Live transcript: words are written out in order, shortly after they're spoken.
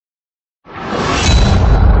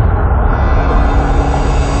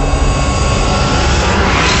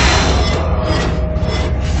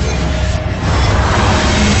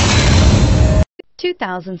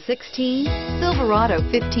2016 Silverado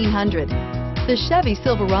 1500. The Chevy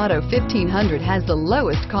Silverado 1500 has the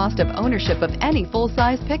lowest cost of ownership of any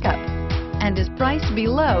full-size pickup and is priced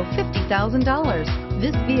below $50,000.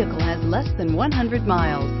 This vehicle has less than 100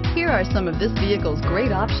 miles. Here are some of this vehicle's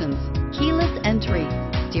great options: keyless entry,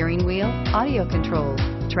 steering wheel audio controls,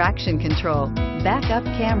 traction control, backup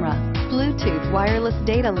camera, Bluetooth wireless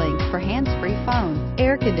data link for hands-free phone,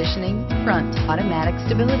 air conditioning, front, automatic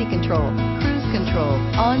stability control, cruise control,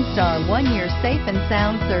 OnStar 1-year safe and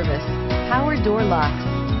sound service, power door locks.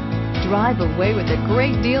 Drive away with a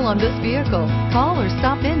great deal on this vehicle. Call or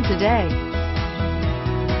stop in today.